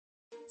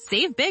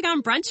Save big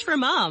on brunch for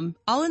mom,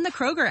 all in the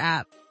Kroger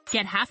app.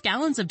 Get half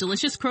gallons of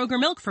delicious Kroger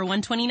milk for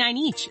 $1.29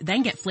 each.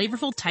 Then get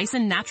flavorful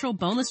Tyson natural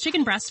boneless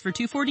chicken breasts for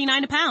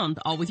 $2.49 a pound,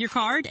 all with your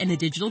card and a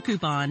digital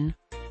coupon.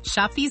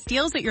 Shop these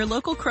deals at your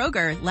local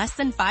Kroger, less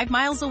than 5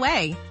 miles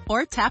away.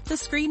 Or tap the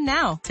screen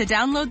now to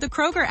download the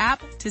Kroger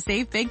app to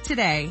save big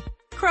today.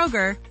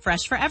 Kroger,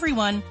 fresh for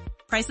everyone.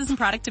 Prices and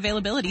product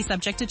availability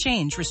subject to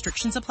change.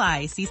 Restrictions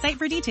apply. See site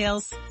for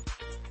details.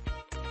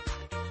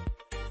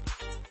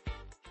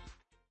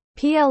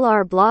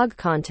 PLR blog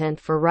content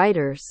for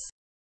writers.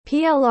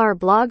 PLR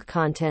blog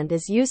content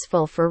is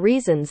useful for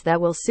reasons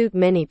that will suit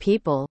many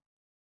people,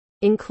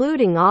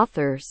 including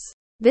authors.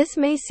 This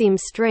may seem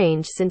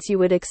strange since you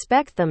would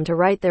expect them to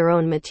write their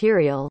own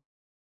material.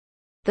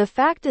 The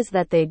fact is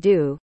that they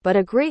do, but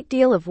a great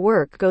deal of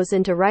work goes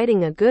into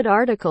writing a good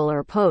article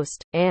or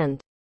post, and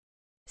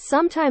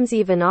sometimes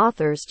even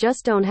authors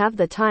just don't have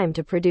the time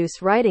to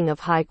produce writing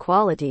of high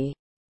quality.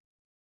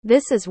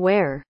 This is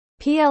where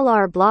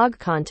PLR blog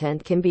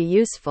content can be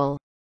useful.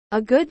 A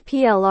good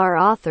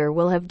PLR author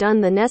will have done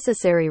the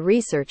necessary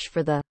research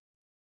for the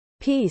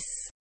piece.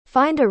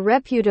 Find a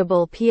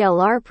reputable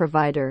PLR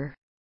provider.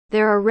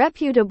 There are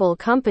reputable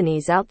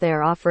companies out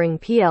there offering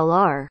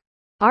PLR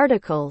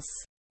articles.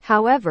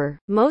 However,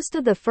 most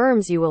of the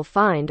firms you will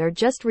find are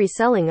just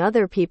reselling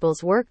other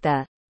people's work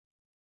that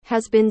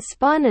has been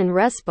spun and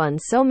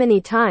respun so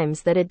many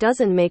times that it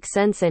doesn't make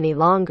sense any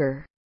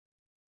longer.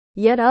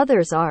 Yet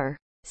others are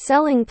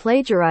selling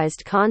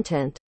plagiarized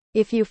content.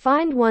 If you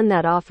find one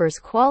that offers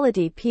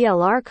quality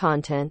PLR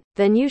content,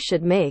 then you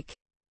should make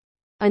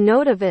a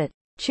note of it.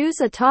 Choose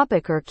a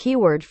topic or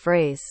keyword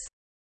phrase.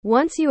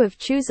 Once you have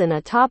chosen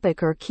a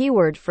topic or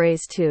keyword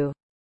phrase to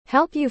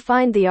help you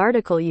find the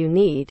article you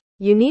need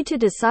to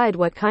decide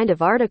what kind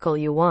of article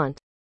you want.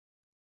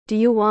 Do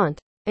you want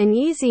an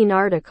e-zine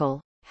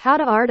article, how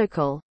to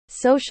article,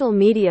 social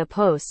media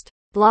post,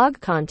 blog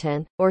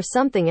content, or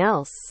something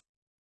else?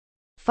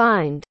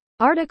 Find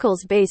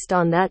articles based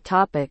on that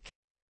topic.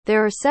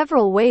 There are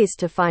several ways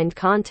to find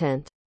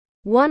content.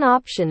 One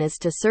option is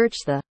to search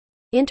the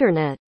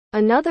internet.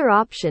 Another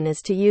option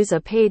is to use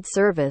a paid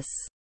service.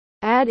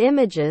 Add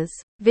images,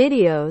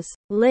 videos,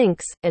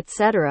 links,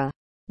 etc.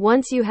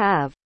 Once you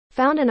have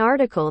found an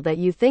article that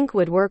you think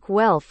would work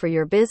well for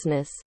your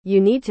business,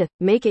 you need to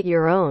make it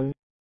your own.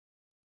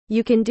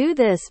 You can do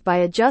this by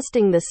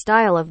adjusting the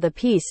style of the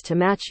piece to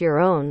match your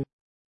own.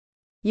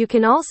 You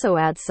can also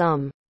add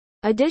some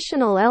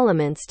additional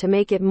elements to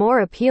make it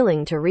more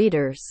appealing to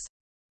readers.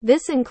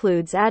 This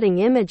includes adding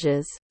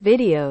images,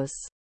 videos,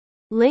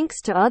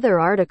 links to other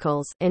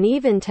articles, and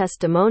even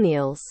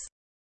testimonials.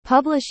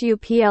 Publish your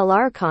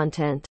PLR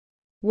content.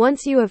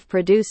 Once you have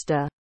produced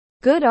a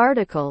good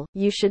article,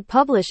 you should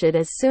publish it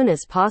as soon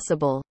as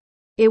possible.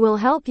 It will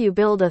help you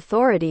build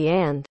authority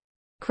and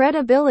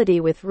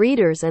credibility with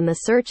readers and the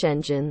search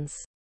engines.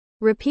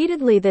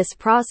 Repeatedly this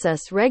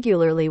process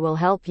regularly will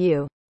help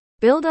you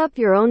build up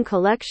your own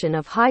collection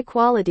of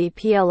high-quality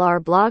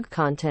PLR blog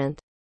content.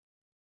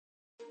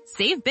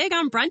 Save big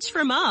on brunch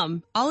for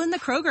mom, all in the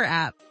Kroger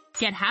app.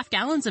 Get half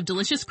gallons of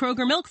delicious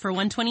Kroger milk for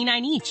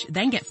 $1.29 each.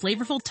 Then get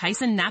flavorful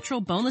Tyson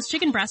natural boneless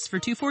chicken breasts for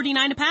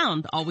 $2.49 a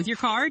pound, all with your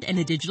card and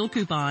a digital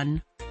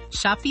coupon.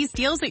 Shop these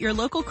deals at your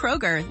local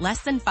Kroger,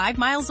 less than 5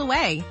 miles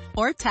away.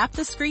 Or tap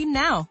the screen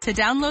now to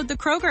download the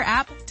Kroger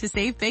app to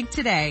save big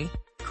today.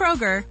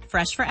 Kroger,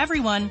 fresh for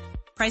everyone.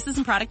 Prices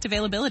and product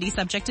availability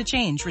subject to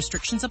change.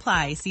 Restrictions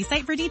apply. See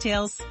site for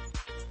details.